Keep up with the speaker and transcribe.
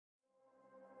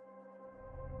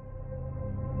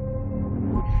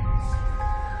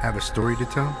Have a story to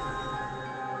tell?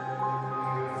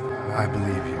 I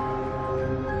believe you.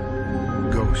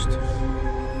 Ghost,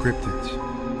 cryptids,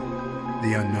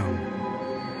 the unknown.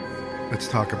 Let's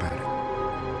talk about it.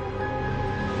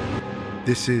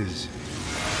 This is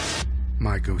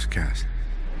my GhostCast.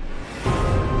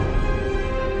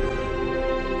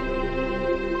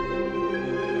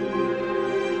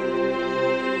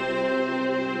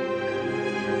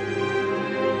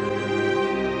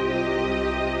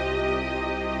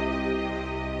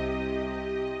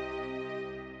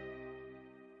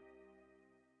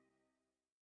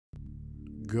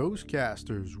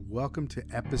 Ghostcasters, welcome to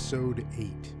episode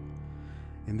 8.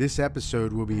 In this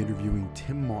episode, we'll be interviewing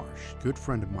Tim Maresh, good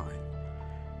friend of mine.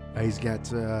 He's got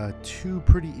two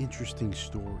pretty interesting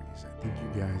stories. I think you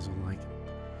guys will like them.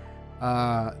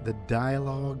 The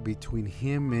dialogue between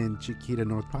him and Chiquita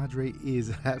North Padre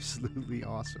is absolutely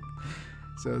awesome.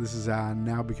 So this has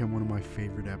now become one of my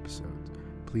favorite episodes.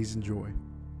 Please enjoy.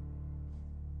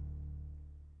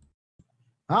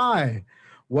 Hi.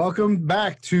 Welcome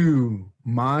back to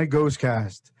my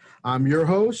GhostCast. I'm your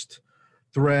host,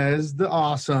 Threz the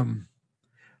Awesome.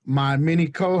 My mini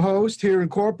co-host here in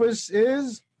Corpus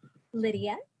is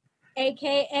Lydia,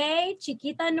 a.k.a.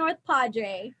 Chiquita North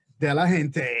Padre. De la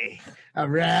gente. All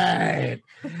right.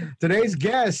 Today's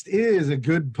guest is a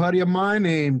good buddy of mine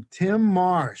named Tim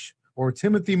Maresh, or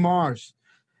Timothy Maresh.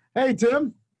 Hey,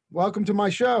 Tim. Welcome to my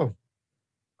show.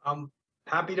 I'm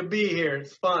happy to be here.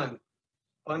 It's fun.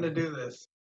 Fun to do this.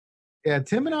 Yeah,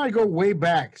 Tim and I go way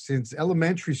back since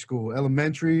elementary,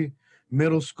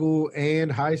 middle school,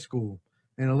 and high school,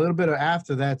 and a little bit of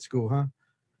after that school, huh?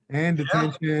 And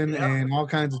detention and all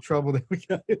kinds of trouble that we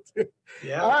got into.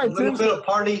 Yeah, all right, a little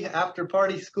Tim, bit of after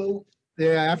party school.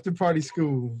 Yeah, after party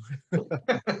school. All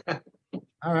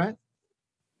right.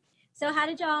 So how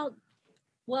did y'all,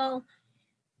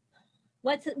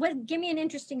 give me an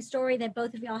interesting story that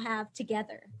both of y'all have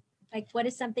together. Like, what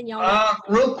is something y'all...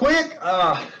 Real quick,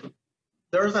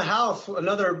 there was a house,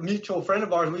 another mutual friend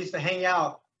of ours, we used to hang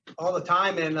out all the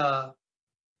time, and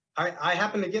I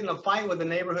happened to get in a fight with the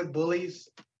neighborhood bullies,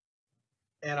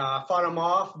 and I fought them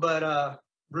off, but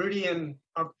Rudy and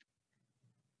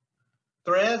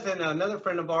Threz and another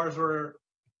friend of ours were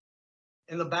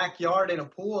in the backyard in a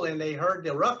pool, and they heard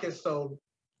the ruckus, so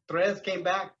Threz came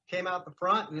out the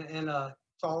front and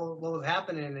saw what was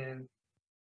happening, and,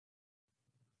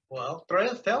 well,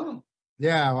 Threz, tell them.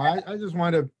 Yeah, well, I just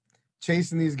wanted to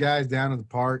chasing these guys down to the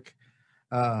park.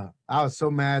 I was so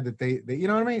mad that they you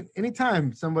know what I mean?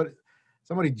 Anytime somebody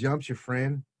jumps your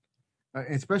friend,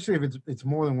 especially if it's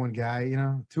more than one guy,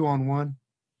 2-on-1,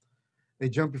 they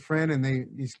jump your friend, and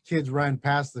these kids riding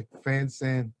past the fence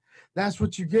saying, "That's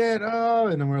what you get." Oh,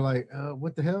 and then we're like,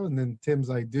 what the hell? And then Tim's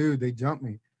like, "Dude, they jumped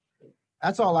me."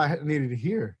 That's all I needed to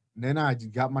hear. And then I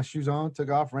just got my shoes on,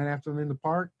 took off, ran after them in the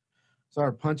park,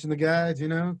 started punching the guys,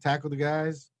 tackled the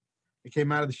guys. They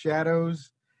came out of the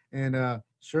shadows, and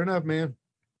sure enough, man,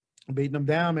 beating them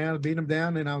down, man. I beat them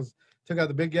down, and took out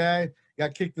the big guy,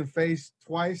 got kicked in the face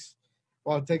twice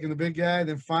while taking the big guy.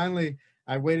 Then finally,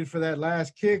 I waited for that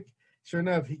last kick. Sure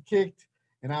enough, he kicked,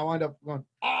 and I wound up going,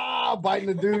 biting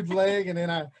the dude's leg, and then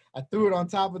I threw it on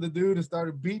top of the dude and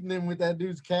started beating him with that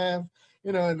dude's calf,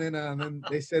 and then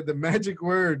they said the magic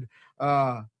word,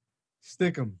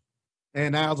 stick him.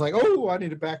 And I was like, oh, I need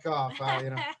to back off.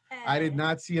 I did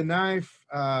not see a knife.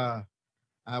 I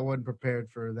wasn't prepared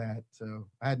for that. So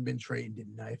I hadn't been trained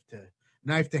in knife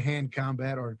to hand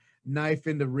combat or knife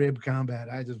into rib combat.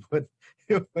 I just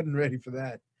wasn't ready for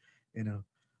that,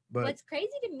 But what's crazy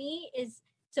to me is,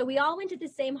 so we all went to the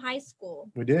same high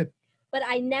school. We did. But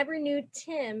I never knew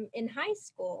Tim in high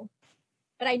school.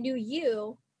 But I knew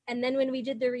you. And then when we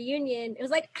did the reunion, it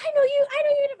was like, I know you.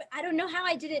 I don't know how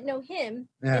I didn't know him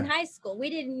in high school. We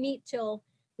didn't meet till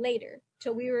later,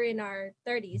 till we were in our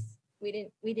 30s.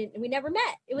 We never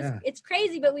met. It's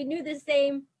crazy, but we knew the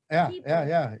same people.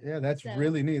 Yeah. That's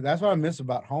really neat. That's what I miss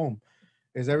about home,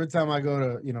 is every time I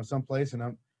go to, someplace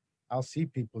and I'll see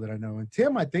people that I know. And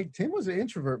Tim, I think Tim was an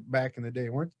introvert back in the day,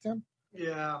 weren't you, Tim?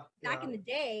 Yeah. Back in the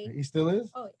day. He still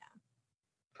is? Oh,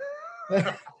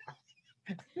 yeah.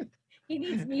 He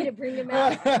needs me to bring him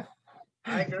out.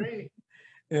 I agree.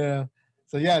 Yeah.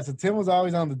 So Tim was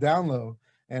always on the down low,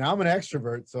 and I'm an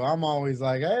extrovert, so I'm always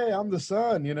like, hey, I'm the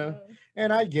sun,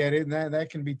 and I get it, and that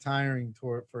can be tiring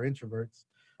for introverts.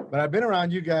 But I've been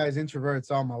around you guys,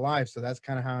 introverts, all my life, so that's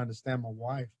kind of how I understand my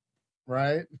wife,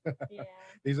 right? Yeah.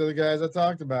 These are the guys I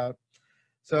talked about.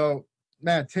 So,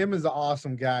 man, Tim is an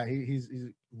awesome guy. He's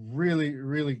really,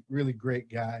 really, really great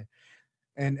guy.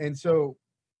 And so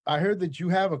I heard that you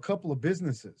have a couple of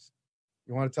businesses.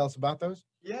 You want to tell us about those?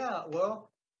 Yeah,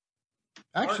 well,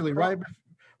 actually,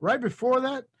 right before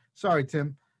that, sorry,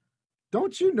 Tim,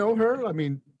 don't you know her? I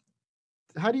mean,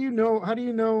 how do you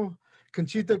know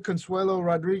Conchita Consuelo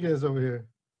Rodriguez over here?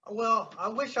 Well, I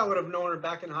wish I would have known her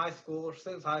back in high school or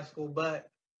since high school, but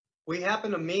we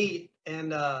happened to meet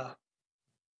and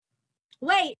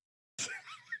wait.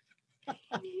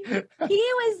 He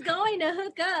was going to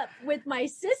hook up with my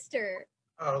sister.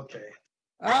 Okay.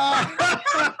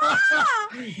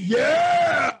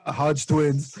 Yeah, Hodge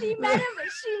twins. She met him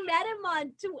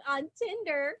on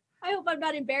Tinder. I hope I'm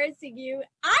not embarrassing you.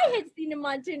 I had seen him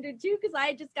on Tinder too because I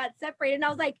had just got separated, and I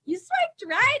was like, "You swiped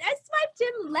right." I swiped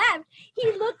him left.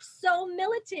 He looked so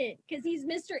militant because he's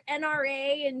Mr.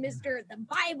 NRA and Mr. the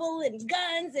Bible and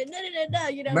guns and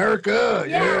you know, America.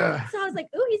 Yeah. So I was like,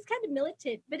 "Ooh, he's kind of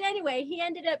militant." But anyway, he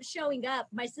ended up showing up.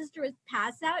 My sister was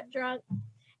passed out drunk.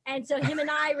 And so him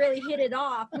and I really hit it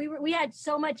off. We had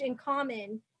so much in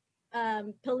common,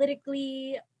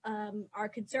 politically, our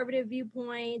conservative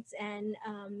viewpoints, and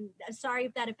sorry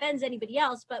if that offends anybody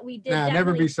else, but we did.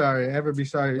 Never be sorry. Ever be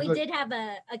sorry. We did have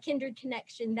a kindred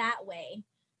connection that way.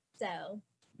 So.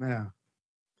 Yeah.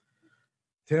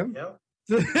 Tim?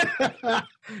 Yep.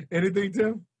 Anything,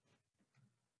 Tim?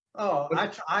 Oh,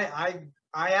 I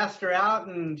asked her out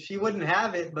and she wouldn't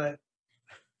have it, but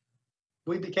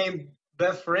we became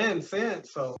best friends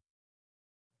since. So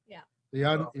yeah.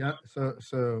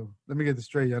 So let me get this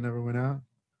straight. Y'all never went out?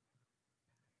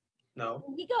 No.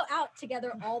 We go out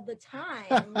together all the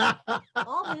time.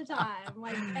 All the time,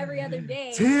 like every other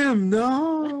day. Tim,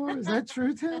 no. Is that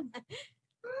true, Tim?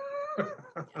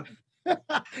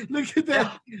 Look at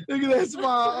that. Look at that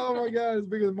smile. Oh my God, it's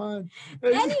bigger than mine.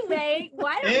 Anyway,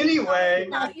 why don't you talk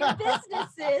about your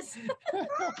businesses?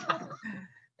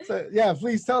 So yeah,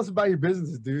 please tell us about your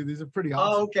businesses, dude. These are pretty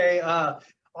awesome. Oh, okay.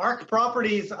 Arc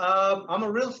Properties. I'm a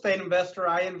real estate investor.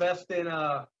 I invest in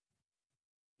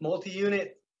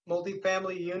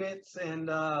multi-family units and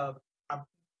I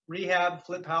rehab,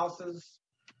 flip houses.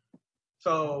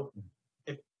 So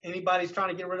if anybody's trying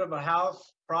to get rid of a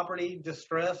house, property,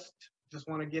 distressed, just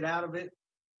want to get out of it,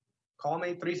 call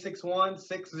me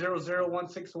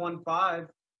 361-600-1615.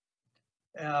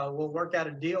 We'll work out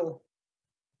a deal.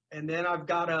 And then I've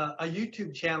got a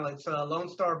YouTube channel. It's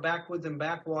Lonestar Backwoods and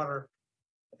Backwater.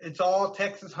 It's all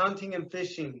Texas hunting and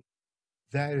fishing.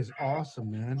 That is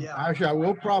awesome, man. Yeah. Actually, I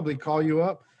will probably call you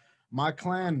up. My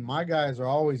guys are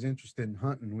always interested in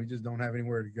hunting. We just don't have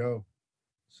anywhere to go.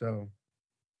 So,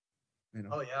 you know.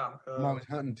 Oh, yeah. I'm always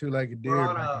hunting two-legged deer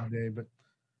back in the day. But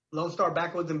Lonestar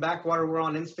Backwoods and Backwater. We're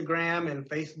on Instagram and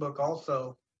Facebook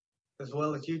also, as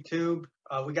well as YouTube.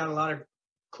 We got a lot of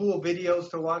cool videos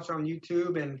to watch on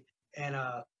YouTube, and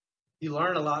you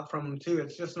learn a lot from them too.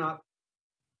 It's just not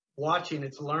watching,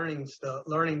 it's learning stuff,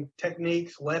 learning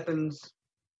techniques, weapons,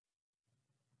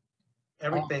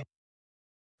 everything.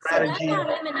 Strategy. So that's how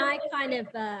him and I kind of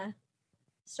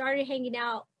started hanging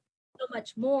out so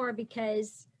much more,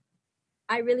 because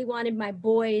I really wanted my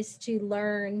boys to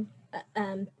learn,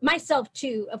 myself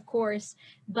too, of course,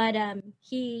 but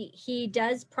he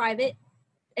does private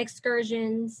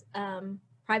excursions,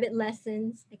 private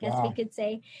lessons, I guess we could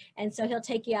say. And so he'll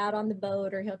take you out on the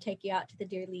boat, or he'll take you out to the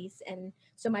deer lease. And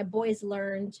so my boys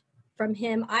learned from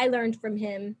him. I learned from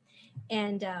him.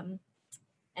 And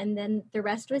then the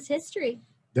rest was history.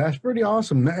 That's pretty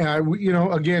awesome.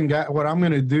 Again, what I'm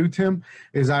going to do, Tim,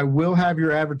 is I will have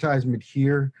your advertisement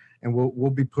here, and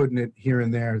we'll be putting it here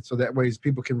and there, so that ways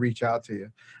people can reach out to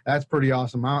you. That's pretty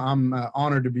awesome. I'm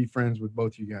honored to be friends with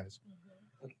both you guys.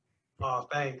 Oh,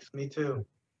 thanks. Me too.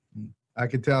 I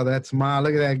can tell that smile.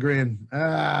 Look at that grin.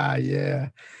 Yeah.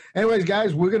 Anyways,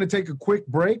 guys, we're going to take a quick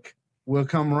break. We'll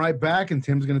come right back, and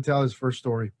Tim's going to tell his first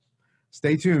story.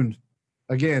 Stay tuned.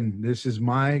 Again, this is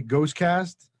my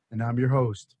GhostCast, and I'm your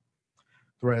host,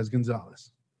 Therese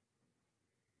Gonzalez.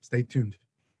 Stay tuned.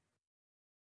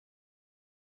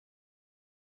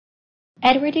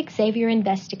 Edward Xavier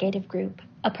Investigative Group,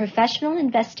 a professional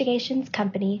investigations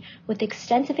company with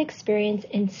extensive experience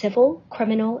in civil,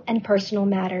 criminal, and personal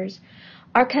matters.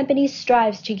 Our company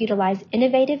strives to utilize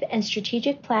innovative and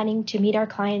strategic planning to meet our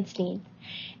clients' needs.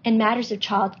 In matters of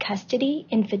child custody,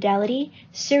 infidelity,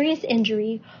 serious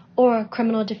injury, or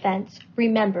criminal defense,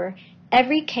 remember,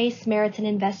 every case merits an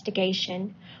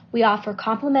investigation. We offer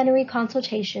complimentary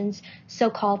consultations, so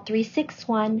call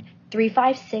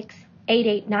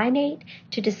 361-356-8898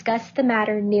 to discuss the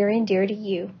matter near and dear to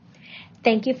you.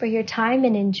 Thank you for your time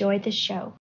and enjoy the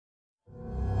show.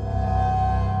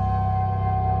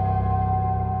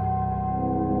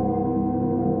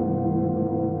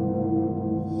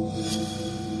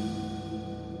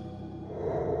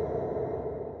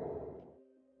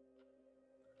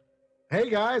 Hey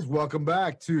guys, welcome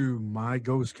back to my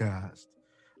GhostCast.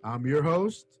 I'm your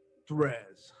host,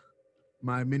 Therese.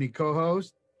 My mini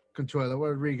co-host, Consuelo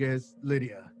Rodriguez,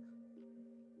 Lydia.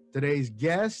 Today's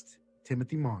guest,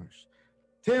 Timothy Maresh.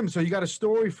 Tim, so you got a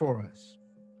story for us?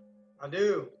 I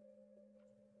do.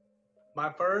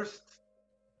 All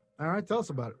right, tell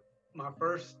us about it. My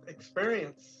first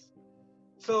experience.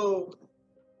 So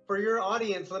for your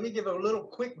audience, let me give a little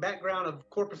quick background of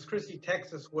Corpus Christi,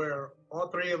 Texas, where all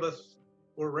three of us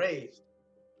were raised.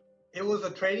 It was a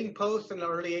trading post in the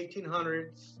early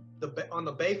 1800s, on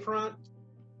the bayfront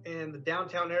and the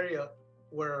downtown area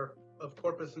of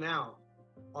Corpus now,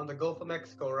 on the Gulf of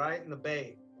Mexico, right in the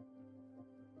bay.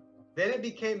 Then it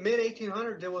became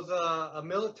mid-1800s. It was a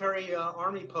military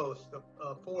army post,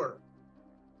 a fort.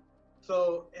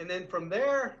 So, and then from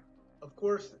there, of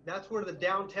course, that's where the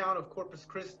downtown of Corpus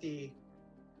Christi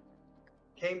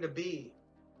came to be,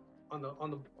 on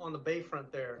the bayfront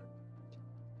there.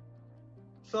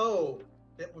 So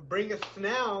that would bring us to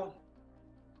now.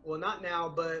 Well, not now,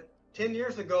 but 10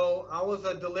 years ago, I was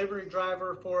a delivery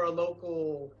driver for a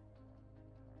local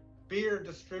beer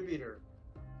distributor.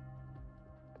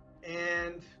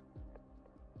 And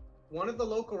one of the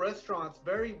local restaurants,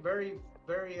 very, very,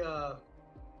 very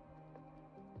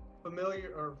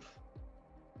familiar, or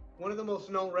one of the most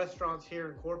known restaurants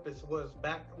here in Corpus was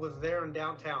there in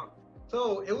downtown.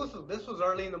 So this was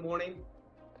early in the morning.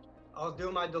 I was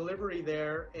doing my delivery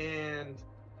there, and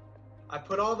I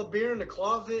put all the beer in the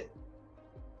closet,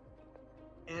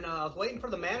 and I was waiting for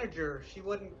the manager. She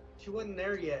wasn't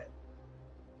there yet.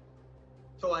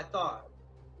 So I thought,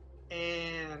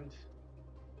 and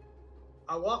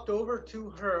I walked over to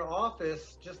her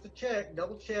office just to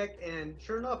double check, and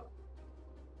sure enough,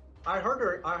 I heard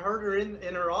her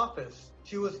in her office.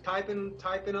 She was typing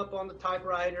up on the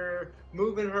typewriter,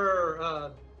 moving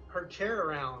her chair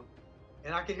around.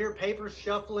 And I could hear papers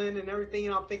shuffling and everything,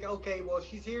 and I'm thinking, okay, well,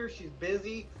 she's here, she's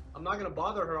busy. I'm not gonna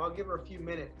bother her. I'll give her a few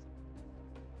minutes.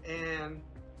 And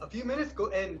a few minutes go,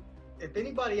 and if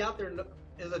anybody out there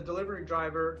is a delivery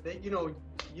driver, that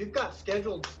you've got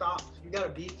scheduled stops you gotta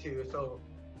be to.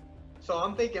 So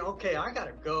I'm thinking, okay, I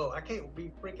gotta go. I can't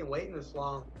be freaking waiting this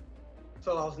long.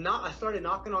 So I started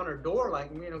knocking on her door,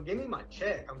 like, give me my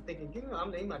check. I'm thinking,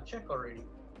 I'm getting my check already.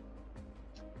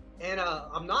 And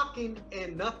I'm knocking,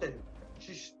 and nothing.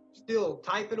 She's still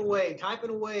typing away,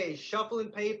 shuffling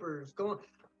papers, going,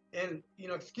 and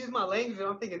excuse my language, and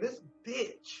I'm thinking, this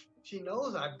bitch, she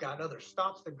knows I've got other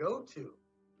stops to go to.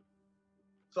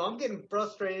 So I'm getting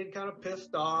frustrated, kind of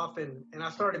pissed off, and I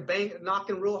started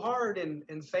knocking real hard,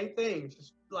 and same thing,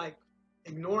 just like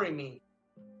ignoring me.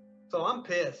 So I'm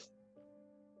pissed.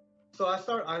 So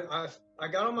I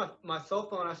got on my cell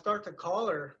phone, I start to call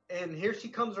her, and here she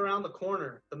comes around the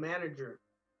corner, the manager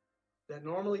that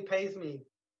normally pays me,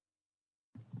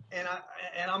 and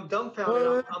I'm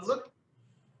dumbfounded. I'm looking,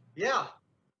 yeah,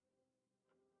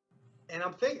 and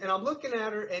I'm looking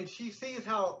at her, and she sees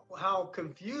how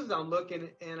confused I'm looking,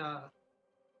 and I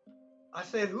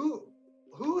said,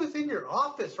 who is in your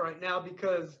office right now,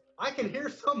 because I can hear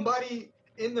somebody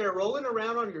in there rolling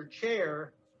around on your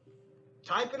chair,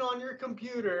 typing on your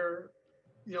computer,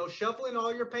 shuffling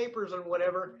all your papers and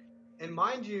whatever. And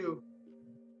mind you,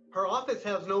 her office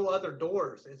has no other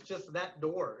doors. It's just that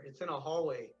door. It's in a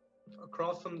hallway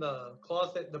across from the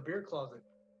closet, the beer closet.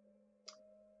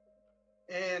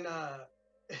 And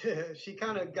she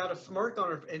kind of got a smirk on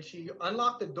her, and she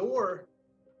unlocked the door,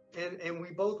 and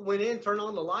we both went in, turned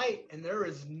on the light, and there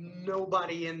is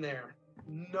nobody in there.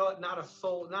 No, not a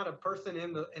soul, not a person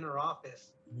in her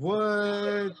office.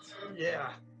 What? Yeah.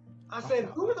 I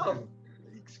said,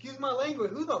 excuse my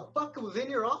language, who the fuck was in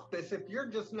your office if you're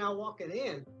just now walking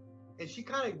in? And she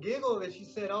kind of giggled, and she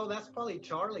said, oh, that's probably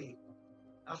Charlie.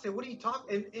 I said, what are you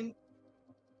talking? And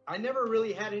I never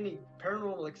really had any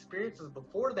paranormal experiences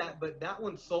before that, but that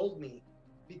one sold me,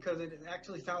 because it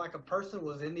actually sounded like a person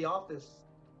was in the office.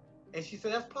 And she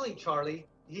said, that's probably Charlie.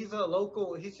 He's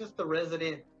just the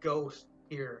resident ghost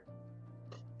here.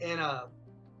 And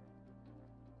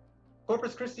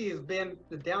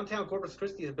the downtown Corpus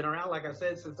Christi has been around, like I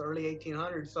said, since the early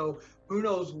 1800s. So who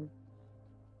knows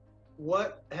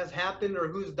what has happened or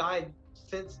who's died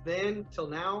since then till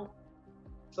now.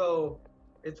 So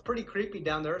it's pretty creepy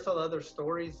down there. There's all other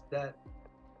stories that.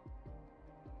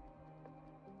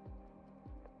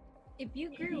 If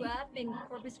you grew up in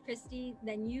Corpus Christi,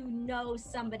 then you know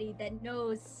somebody that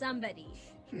knows somebody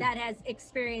that has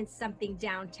experienced something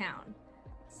downtown.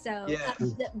 So yeah.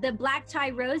 The Black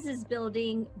Tie Roses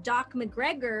building, Doc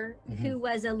McGregor, who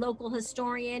was a local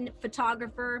historian,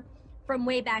 photographer from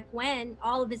way back when,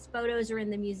 all of his photos are in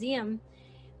the museum.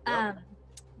 Yep.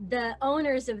 The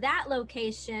owners of that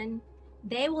location,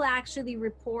 they will actually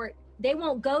report they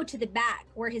won't go to the back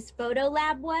where his photo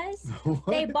lab was.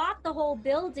 They bought the whole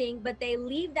building, but they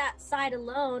leave that side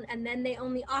alone, and then they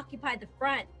only occupy the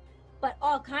front. But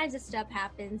all kinds of stuff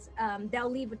happens. They'll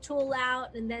leave a tool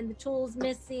out, and then the tool's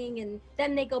missing, and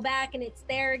then they go back and it's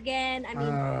there again. I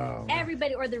mean,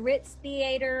 everybody, or the Ritz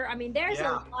Theater. I mean, there's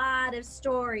a lot of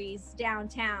stories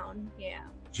downtown. Yeah.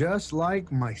 Just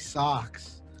like my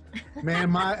socks.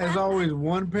 Man, there's always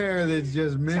one pair that's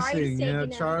just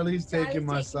missing. Charlie's taking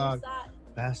my sock.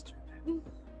 Bastard.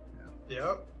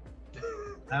 Yep.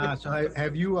 So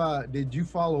have you, did you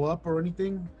follow up or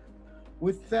anything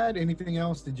with that? Anything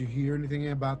else? Did you hear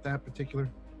anything about that particular,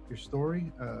 your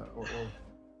story? Or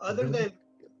other than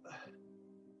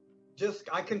just,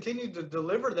 I continued to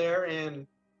deliver there, and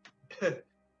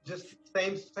just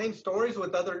same stories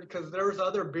with other, because there was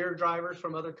other beer drivers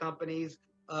from other companies,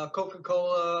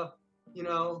 Coca-Cola, you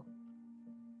know,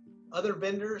 other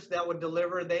vendors that would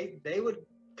deliver. They would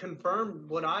confirm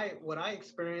what I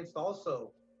experienced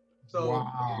also. So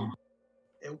wow.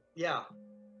 Yeah.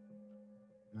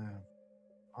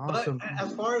 Awesome. But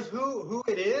as far as who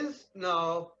it is,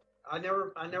 no, I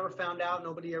never found out.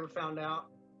 Nobody ever found out,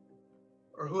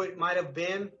 or who it might have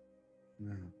been. Yeah.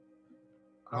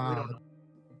 We don't know.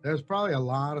 There's probably a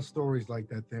lot of stories like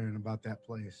that there and about that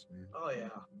place, man. Oh yeah.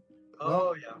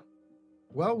 Oh yeah.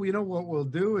 Well, you know what we'll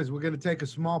do is we're going to take a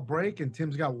small break, and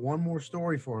Tim's got one more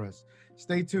story for us.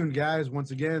 Stay tuned, guys. Once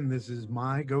again, this is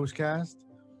my GhostCast.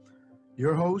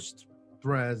 Your host,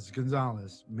 Threz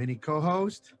Gonzalez. Mini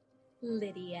co-host,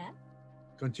 Lydia.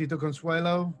 Conchito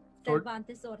Consuelo.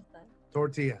 Cervantes Orta.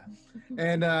 Tortilla.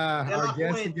 And our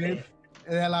guest again,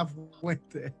 De La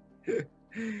Fuente.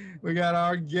 We got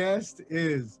our guest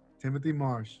is Timothy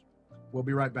Marsh. We'll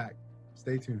be right back.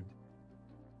 Stay tuned.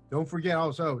 Don't forget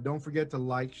to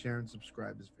like, share, and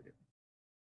subscribe this video.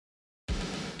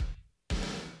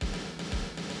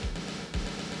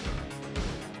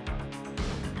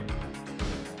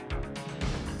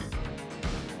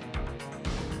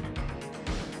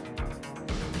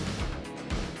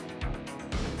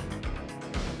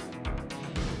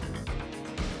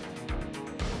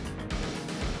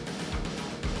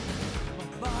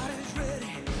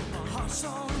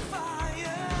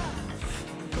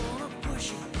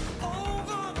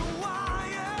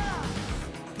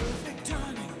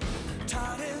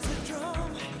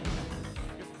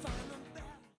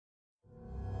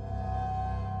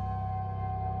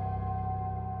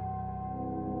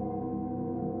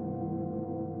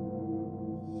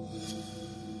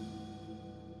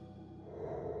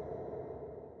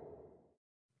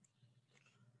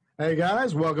 Hey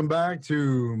guys, welcome back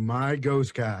to my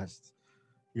GhostCast.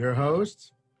 Your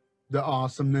host, the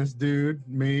awesomeness dude,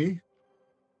 me,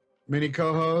 mini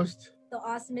co-host, the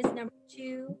awesomest number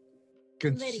 2,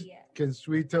 Lydia.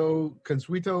 Consuito,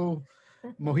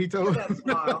 Mojito. Look at that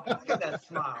smile. Look at that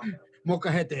smile.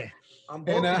 Mocajete.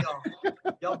 Both of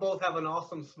y'all. Y'all both have an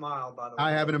awesome smile, by the way.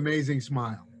 I have an amazing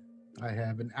smile. I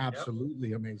have an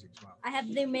absolutely amazing smile. I have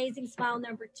the amazing smile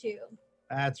number 2.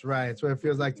 That's right. That's what it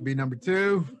feels like to be number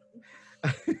 2.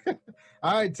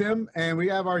 All right, Tim, and we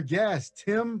have our guest,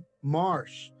 Tim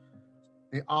Marsh,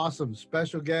 an awesome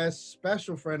special guest,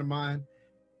 special friend of mine.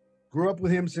 Grew up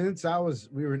with him since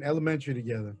we were in elementary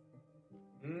together.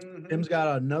 Mm-hmm. Tim's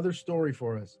got another story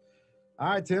for us. All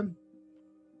right, Tim,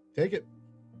 take it.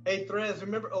 Hey, Threz,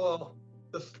 remember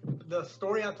the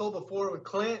story I told before with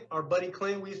Clint, our buddy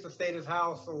Clint? We used to stay at his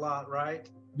house a lot, right?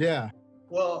 Yeah.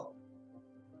 Well,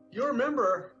 you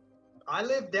remember I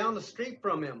lived down the street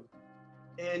from him.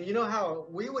 And you know how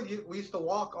we used to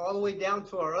walk all the way down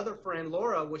to our other friend,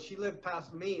 Laura, where she lived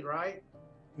past me, right?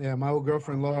 Yeah, my old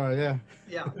girlfriend, Laura, yeah.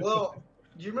 Yeah, well,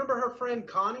 do you remember her friend,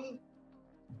 Connie?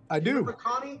 I do. Remember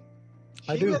Connie?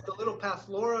 She lived a little past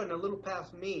Laura and a little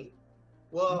past me.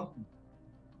 Well,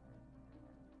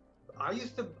 I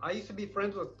used to be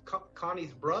friends with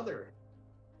Connie's brother.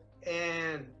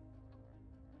 And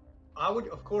I would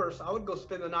go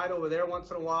spend the night over there once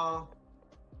in a while.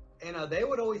 And they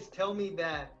would always tell me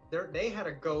that they had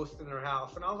a ghost in their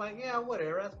house. And I was like, yeah,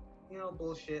 whatever. That's,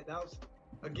 bullshit. That was,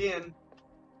 again,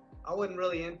 I wasn't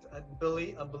really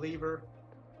a believer.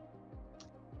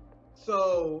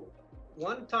 So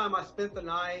one time I spent the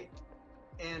night,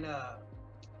 and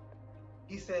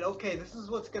he said, okay, this is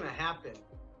what's going to happen.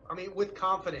 I mean, with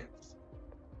confidence.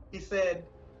 He said,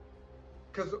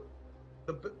 because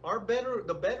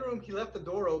the bedroom, he left the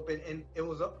door open, and it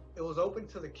was open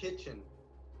to the kitchen.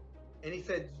 And he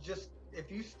said, just,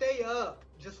 if you stay up,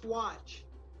 just watch.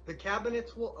 The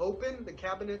cabinets will open. The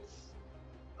cabinets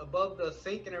above the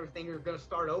sink and everything are going to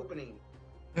start opening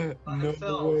by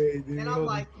themselves. Way, dude. And I'm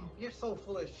like, you're so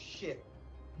full of shit.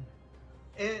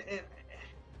 And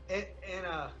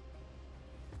And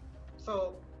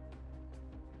so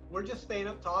we're just staying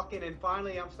up talking, and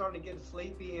finally I'm starting to get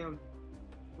sleepy, and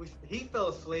he fell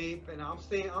asleep, and I'm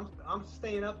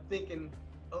staying up thinking,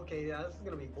 okay, yeah, this is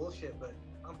gonna be bullshit, but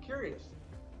I'm curious.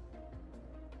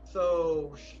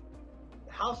 So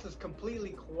the house is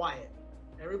completely quiet.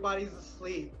 Everybody's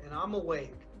asleep, and I'm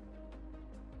awake.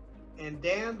 And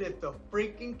damned if the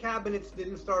freaking cabinets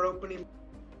didn't start opening.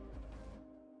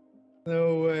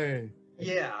 No way.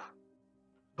 Yeah.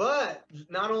 But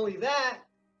not only that,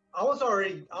 I was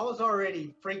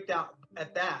already freaked out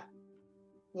at that.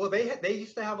 Well, they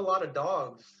used to have a lot of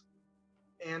dogs,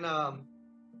 and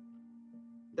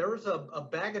there was a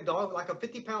bag of dog, like a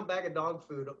 50-pound bag of dog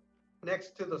food,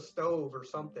 next to the stove or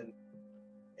something,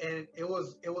 and it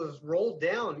was rolled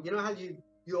down. You know how you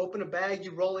open a bag,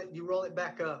 you roll it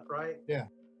back up, right? Yeah.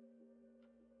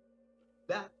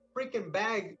 That freaking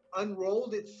bag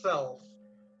unrolled itself.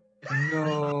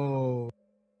 No.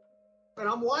 And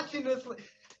I'm watching this,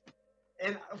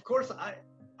 and of course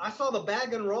I saw the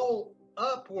bag unroll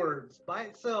upwards by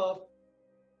itself,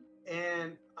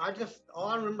 and all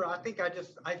I remember, I think I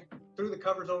threw the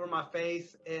covers over my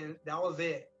face, and that was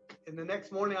it. And the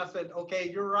next morning I said,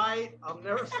 okay, you're right, I'm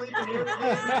never sleeping here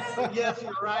again. Yes,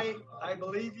 you're right, I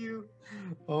believe you.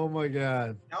 Oh my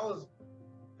God. That was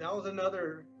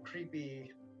another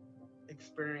creepy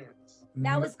experience.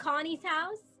 That was Connie's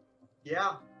house?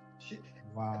 Yeah.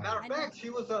 Wow. Matter of fact, she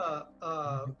was a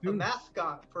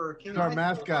mascot for King. Our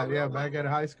mascot, yeah, back at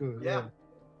high school. Yeah.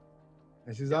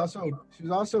 And she's also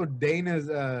Dana's.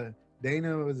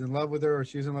 Dana was in love with her, or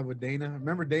she was in love with Dana.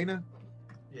 Remember Dana?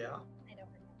 Yeah. I don't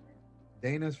remember.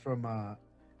 Dana's from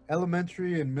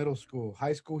elementary and middle school.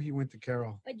 High school, he went to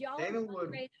Carroll. But y'all are one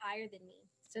grade higher than me,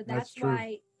 so That's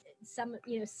why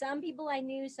some people I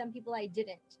knew, some people I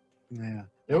didn't. Yeah.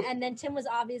 And then Tim was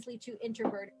obviously too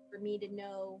introverted for me to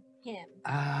know him.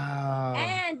 Ah.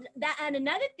 And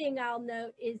another thing I'll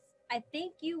note is I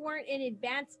think you weren't in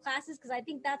advanced classes, because I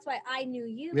think that's why I knew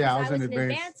you. Yeah, I was in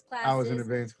advanced classes. I was in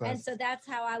advanced classes. And so that's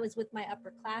how I was with my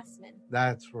upperclassmen.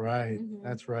 That's right. Mm-hmm.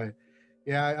 That's right.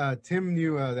 Yeah, Tim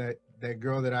knew that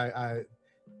girl that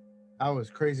I was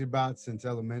crazy about since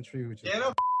elementary, which is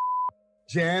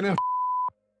Jana.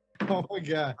 Oh my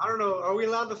God. I don't know. Are we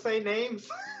allowed to say names?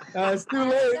 It's too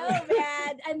late. So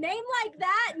bad. A name like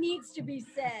that needs to be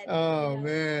said. Oh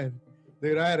man,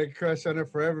 dude, I had a crush on her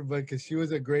forever, but because she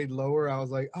was a grade lower, I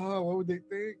was like, oh, what would they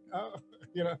think? Oh,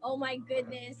 Oh my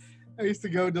goodness. I used to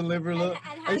go deliver.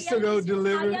 How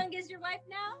young is your wife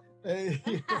now?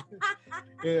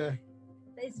 Yeah.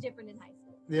 It's different in high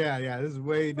school. Yeah. This is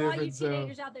way different. All you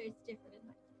teenagers out there, it's different in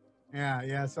high school.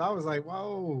 Yeah. So I was like,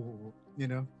 whoa,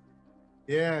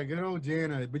 Yeah, good old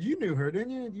Jana. But you knew her,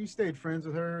 didn't you? You stayed friends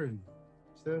with her and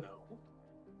stuff?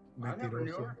 No. I never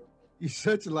knew her. You're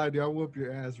such a lie, dude. I'll whoop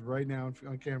your ass right now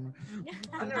on camera.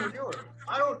 I never knew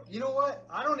her. You know what?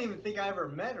 I don't even think I ever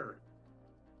met her.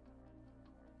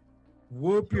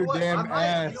 Whoop your damn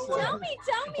ass. Tell me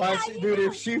Dude,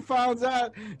 if she finds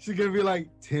out, she's going to be like,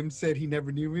 Tim said he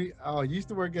never knew me. Oh, you used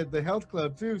to work at the health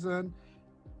club too, son.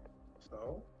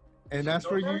 So? And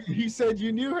that's where he said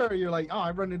you knew her. You're like, oh,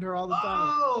 I run into her all the time.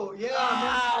 Oh,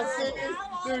 yeah.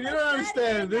 Dude, you don't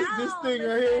understand. This thing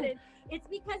right here. It's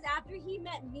because after he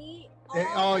met me,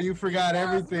 you forgot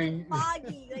everything.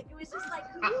 Foggy. Like, it was just like,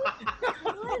 who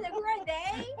are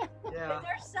they? Yeah. Is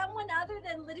there someone other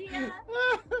than Lydia?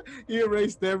 He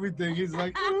erased everything. He's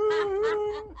like,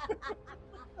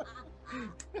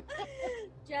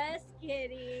 just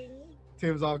kidding.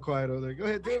 Tim's all quiet over there. Go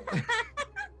ahead, Tim.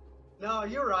 No,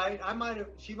 you're right. I might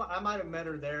have met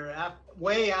her there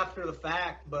way after the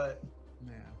fact, but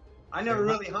yeah, I never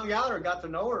really hung out or got to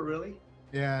know her really.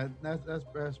 Yeah,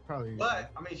 that's probably.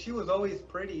 But I mean, she was always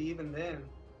pretty even then.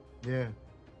 Yeah.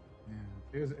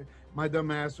 It was, my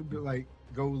dumb ass would be like,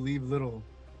 go leave little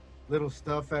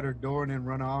stuff at her door and then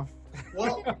run off.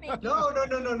 Well,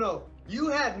 no. You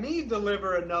had me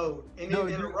deliver a note in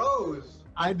a rose.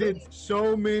 I did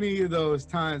so many of those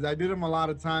times. I did them a lot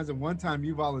of times, and one time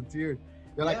you volunteered.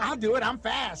 You're like, I'll do it. I'm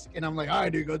fast. And I'm like, all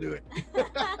right, dude, go do it.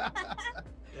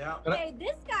 Yeah. Hey,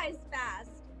 this guy's fast.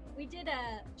 We did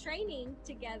a training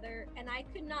together, and I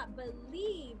could not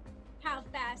believe how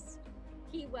fast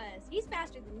he was. He's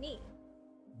faster than me.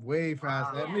 Way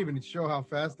fast. I don't even show how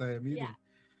fast I am either.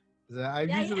 Yeah. I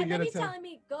usually get he's telling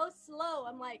me, go slow.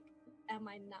 I'm like, am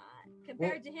I not?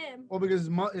 Compared to him. Well, because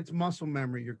it's muscle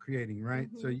memory you're creating, right?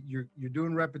 Mm-hmm. So you're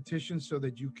doing repetitions so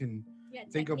that you can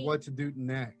think of what to do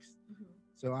next. Mm-hmm.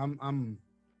 So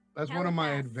that's one of my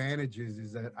advantages,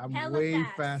 is that I'm way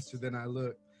faster than I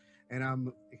look. And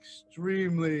I'm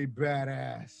extremely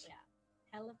badass. Yeah.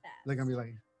 Hella fast. Like, I'm be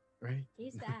like, right?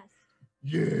 He's fast.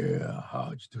 Yeah,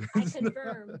 how'd you do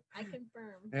it? I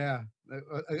confirm. Yeah.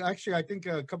 Actually, I think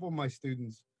a couple of my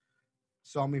students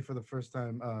saw me for the first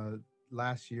time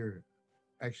last year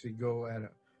actually go at a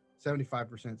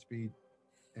 75% speed.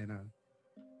 And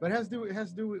but it has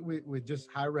to do with just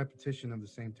high repetition of the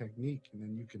same technique. And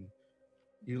then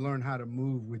you learn how to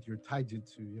move with your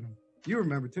taijutsu, you know. You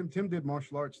remember Tim did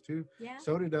martial arts too. Yeah.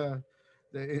 So did the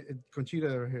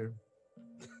Conchita here.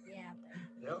 Yeah.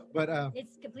 Yep. But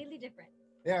it's completely different.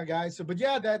 Yeah, guys. So, but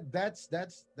yeah, that's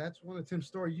one of Tim's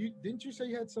story. Didn't you say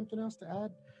you had something else to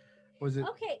add? Was it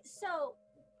okay? So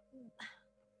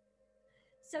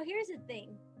here's the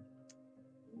thing.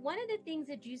 One of the things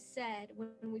that you said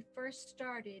when we first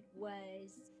started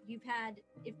was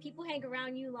if people hang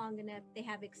around you long enough, they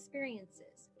have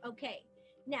experiences. Okay.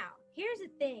 Now, here's the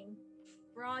thing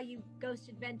for all you ghost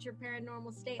adventure,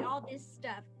 paranormal state, all this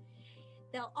stuff.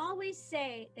 They'll always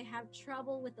say they have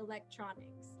trouble with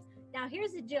electronics. Now,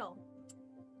 here's the deal.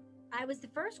 I was the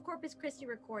first Corpus Christi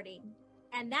recording,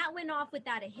 and that went off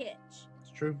without a hitch.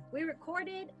 It's true. We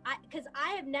recorded, because I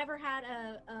have never had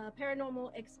a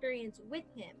paranormal experience with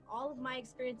him. All of my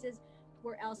experiences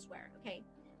were elsewhere. Okay.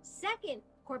 Second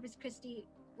Corpus Christi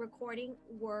recording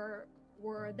were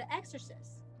The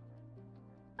Exorcists,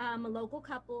 a local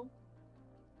couple,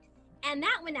 and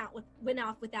that went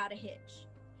off without a hitch.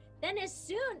 Then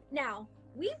now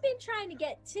we've been trying to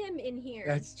get Tim in here.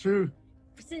 That's true.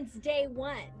 Since day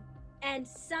one, and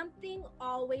something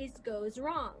always goes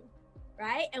wrong,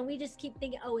 right? And we just keep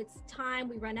thinking, oh, it's time.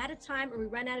 We run out of time, or we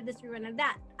run out of this, we run out of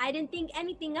that. I didn't think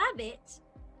anything of it.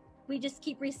 We just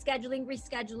keep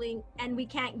rescheduling, and we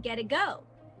can't get a go.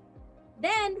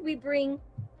 Then we bring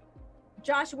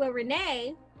Joshua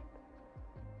Renee.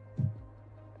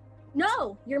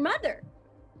 No, your mother.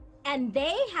 And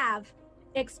they have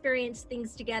experienced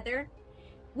things together.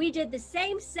 We did the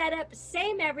same setup,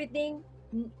 same everything,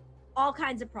 all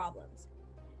kinds of problems.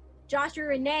 Joshua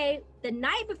Renee, the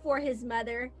night before his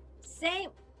mother,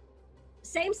 same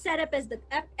setup as the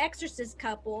Exorcist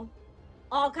couple,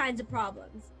 all kinds of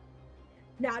problems.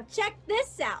 Now check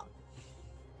this out.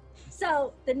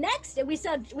 So the next day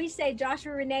we say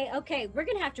Joshua Renee, okay, we're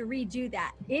gonna have to redo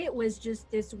that. It was just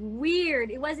this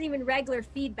weird, it wasn't even regular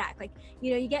feedback. Like,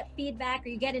 you get feedback or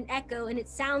you get an echo and it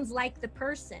sounds like the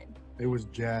person. It was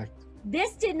jacked.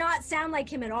 This did not sound like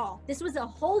him at all. This was a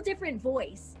whole different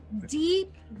voice.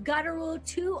 Deep, guttural,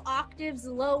 2 octaves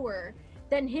lower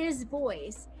than his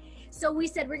voice. So we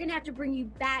said, we're gonna have to bring you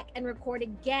back and record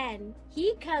again.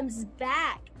 He comes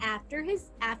back after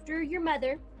your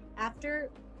mother, after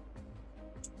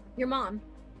your mom.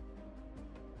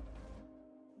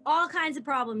 All kinds of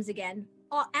problems again.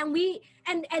 And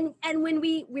when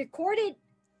we recorded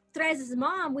Therese's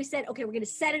mom, we said, okay, we're going to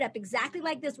set it up exactly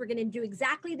like this. We're going to do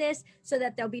exactly this so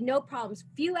that there'll be no problems.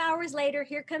 A few hours later,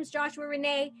 here comes Joshua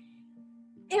Renee.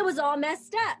 It was all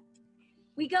messed up.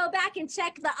 We go back and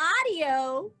check the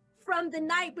audio from the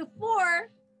night before.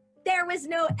 There was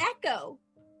no echo.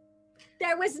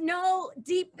 There was no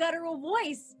deep guttural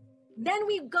voice. Then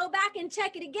we go back and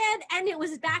check it again, and it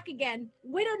was back again.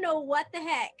 We don't know what the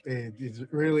heck. It's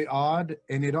really odd,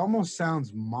 and it almost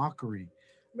sounds mockery.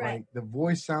 Right. Like the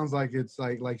voice sounds like it's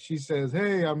like she says,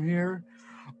 "Hey, I'm here.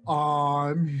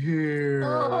 I'm here."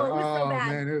 Oh, it was so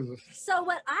bad. Man, So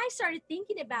what I started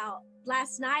thinking about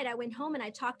last night, I went home and I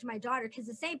talked to my daughter, because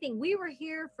the same thing. We were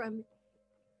here from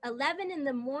 11 in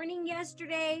the morning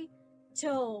yesterday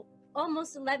till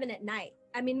almost 11 at night.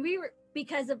 I mean, we were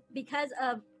because of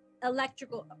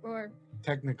electrical or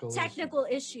technical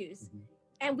issues. Mm-hmm.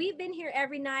 And we've been here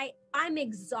every night. I'm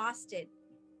exhausted.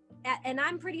 And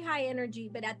I'm pretty high energy,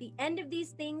 but at the end of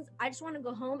these things, I just want to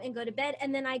go home and go to bed.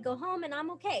 And then I go home and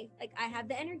I'm okay. Like, I have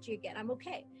the energy again. I'm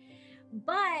okay.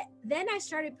 But then I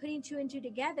started putting 2 and 2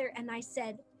 together, and I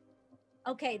said,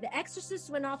 okay, the Exorcists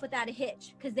went off without a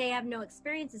hitch because they have no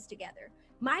experiences together.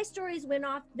 My stories went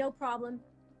off no problem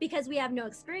because we have no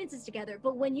experiences together.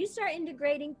 But when you start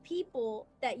integrating people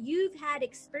that you've had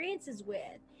experiences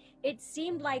with, it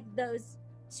seemed like those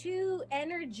 2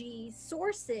 energy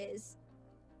sources,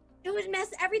 it would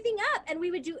mess everything up, and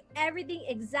we would do everything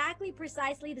exactly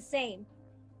precisely the same,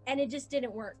 and it just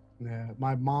didn't work. Yeah,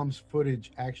 my mom's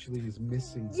footage actually is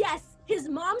missing. Yes, his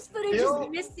mom's footage is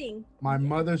missing. My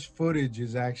mother's footage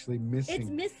is actually missing. It's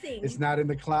missing. It's not in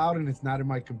the cloud, and it's not in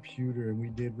my computer, and we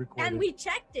did record and we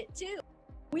checked it too.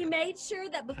 We made sure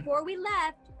that before we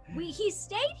left, he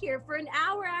stayed here for an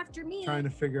hour after me. Trying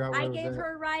to figure out where I gave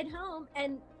her a ride home,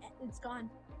 and it's gone.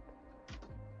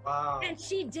 Wow. And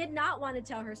she did not want to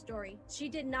tell her story. She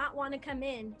did not want to come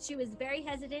in. She was very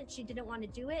hesitant. She didn't want to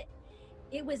do it.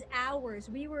 It was hours.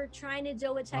 We were trying to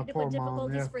deal with technical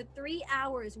difficulties for 3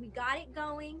 hours. We got it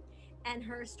going, and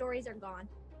her stories are gone.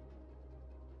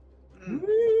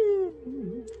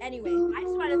 Anyway, I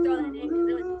just wanted to throw that in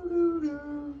because it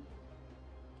was.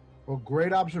 Well,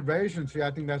 great observation. See, I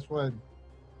think that's what.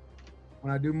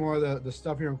 When I do more of the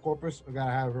stuff here in Corpus, I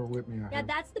gotta have her with me. Yeah,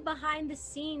 that's the behind the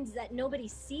scenes that nobody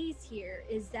sees here.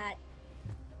 Is that's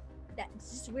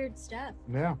just weird stuff.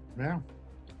 Yeah.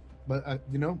 But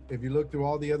you know, if you look through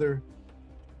all the other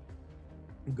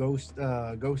ghost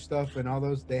stuff and all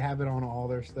those, they have it on all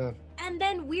their stuff. And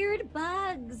then weird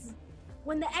bugs.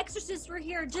 When the exorcists were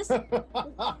here, just where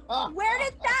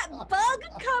did that bug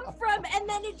come from? And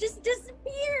then it just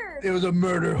disappeared. It was a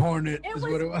murder hornet. It was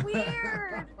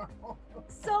weird.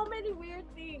 So many weird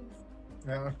things.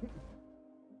 Yeah.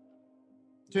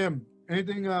 Tim,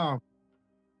 anything?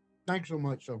 Thanks so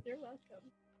much. So, you're welcome.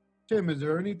 Tim, is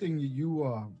there anything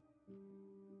you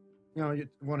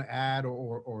want to add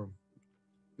or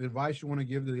advice you want to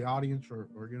give to the audience, or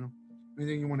you know,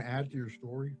 anything you want to add to your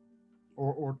story,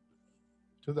 or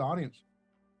to the audience?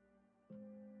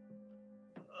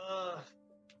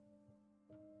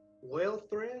 Well,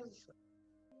 friends,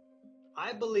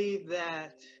 I believe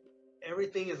that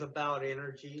everything is about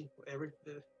energy.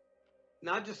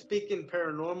 Not just speaking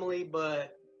paranormally,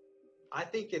 but I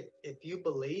think if you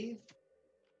believe,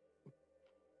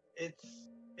 it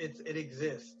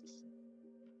exists.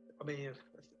 I mean,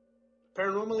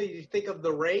 paranormally, you think of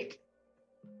the rake.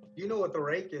 You know what the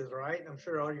rake is, right? I'm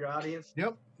sure all your audience.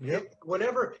 Yep.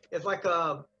 Whatever. It's like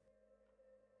a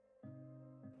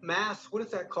mass. What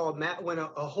is that called? When a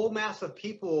whole mass of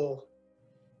people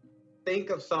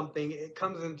think of something, it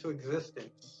comes into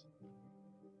existence.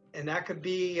 And that could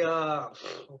be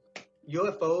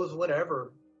UFOs,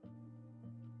 whatever.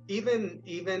 Even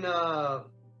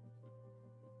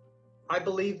I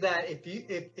believe that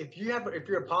if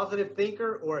you're a positive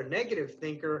thinker or a negative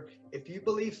thinker, if you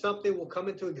believe something will come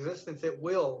into existence, it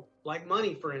will. Like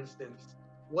money, for instance,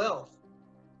 wealth,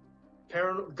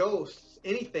 ghosts,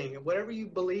 anything, whatever you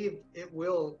believe, it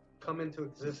will come into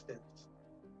existence.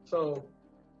 So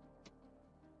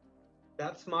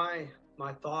that's my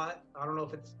thought. I don't know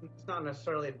if it's not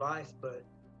necessarily advice, but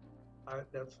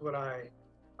that's what I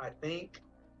think.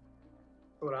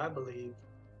 That's what I believe.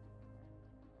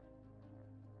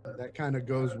 That kind of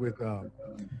goes with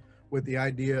the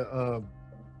idea of,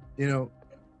 you know,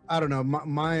 I don't know,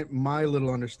 my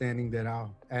little understanding that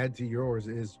I'll add to yours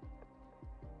is,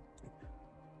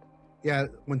 yeah,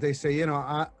 when they say, you know,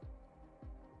 I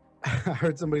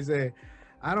heard somebody say,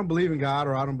 I don't believe in God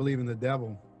or I don't believe in the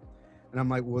devil, and I'm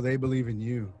like, well, they believe in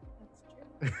you.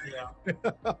 That's true.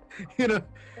 Yeah.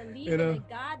 Believe in a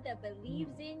God that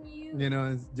believes in you. You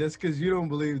know, just because you don't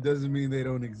believe doesn't mean they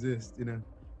don't exist. You know.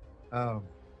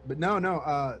 But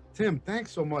no, Tim,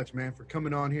 thanks so much, man, for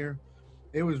coming on here.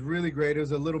 It was really great. It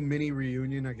was a little mini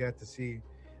reunion. I got to see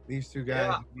these two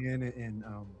guys again, and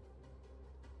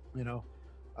you know,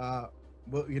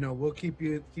 we'll keep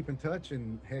in touch.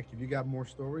 And heck, if you got more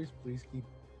stories, please keep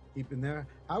in there.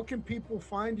 How can people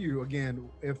find you again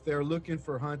if they're looking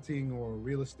for hunting or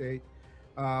real estate?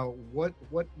 What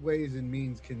ways and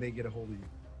means can they get a hold of you?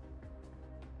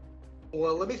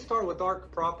 Well, let me start with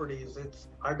ARC Properties.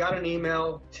 I got an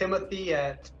email, Timothy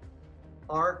at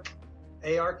ARC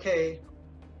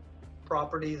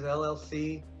Properties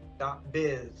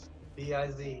LLC.biz,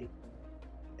 B-I-Z.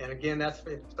 And again, that's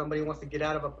if somebody wants to get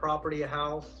out of a property, a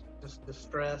house, just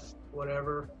distressed,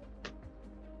 whatever.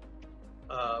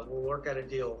 We'll work out a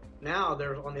deal. Now,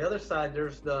 there's on the other side,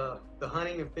 there's the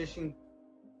hunting and fishing.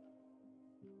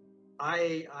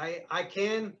 I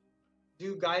can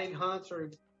do guided hunts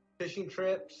or fishing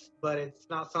trips, but it's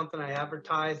not something I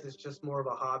advertise. It's just more of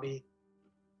a hobby.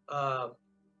 The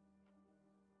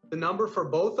number for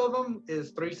both of them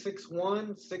is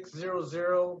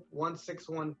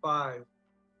 361-600-1615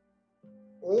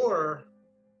 or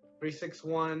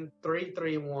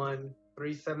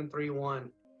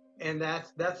 361-331-3731. And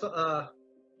that's the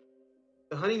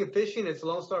hunting and fishing. It's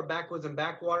Lonestar Backwoods and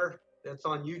Backwater. That's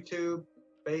on YouTube,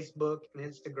 Facebook, and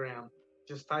Instagram.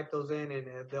 Just type those in and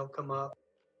they'll come up.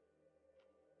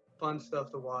 Fun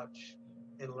stuff to watch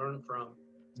and learn from.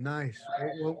 Nice.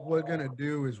 What we're gonna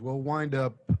do is we'll wind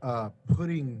up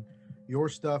putting your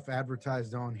stuff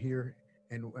advertised on here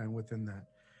and within that.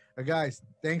 Guys,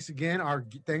 thanks again.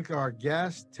 Thank our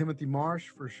guest Timothy Maresh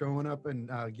for showing up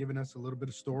and giving us a little bit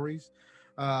of stories.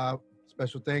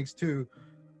 Special thanks to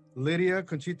Lydia,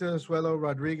 Conchita, Suelo,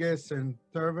 Rodriguez, and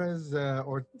Tervez,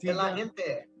 Orta. De la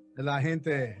gente. De la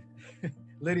gente.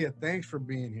 Lydia, thanks for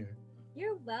being here.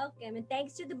 You're welcome. And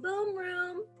thanks to the Boom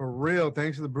Room. For real.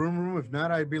 Thanks to the Boom Room. If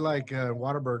not, I'd be like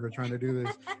Whataburger trying to do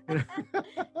this.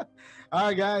 All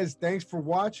right, guys. Thanks for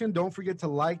watching. Don't forget to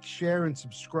like, share, and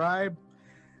subscribe.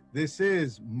 This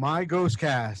is my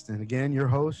GhostCast. And again, your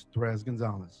host, Therese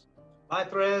Gonzalez. Bye,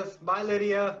 Therese. Bye,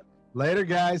 Lydia. Later,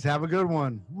 guys. Have a good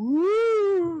one.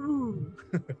 Woo!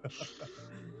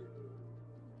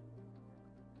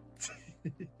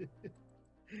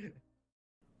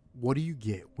 What do you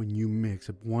get when you mix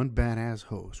up one badass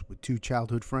host with two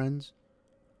childhood friends?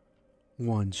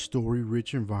 One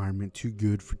story-rich environment too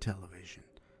good for television.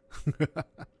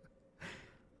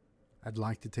 I'd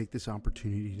like to take this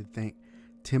opportunity to thank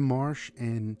Tim Maresh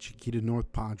and Chiquita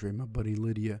North Padre, my buddy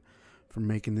Lydia, for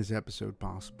making this episode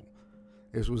possible.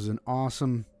 This was an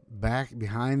awesome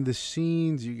behind the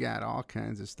scenes. You got all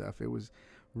kinds of stuff. It was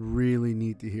really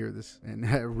neat to hear this and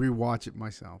rewatch it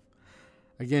myself.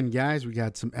 Again, guys, we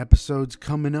got some episodes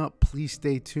coming up. Please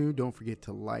stay tuned. Don't forget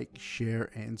to like, share,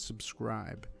 and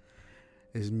subscribe.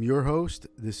 As your host,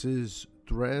 this is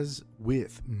Therese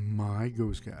with my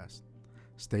GhostCast.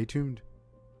 Stay tuned.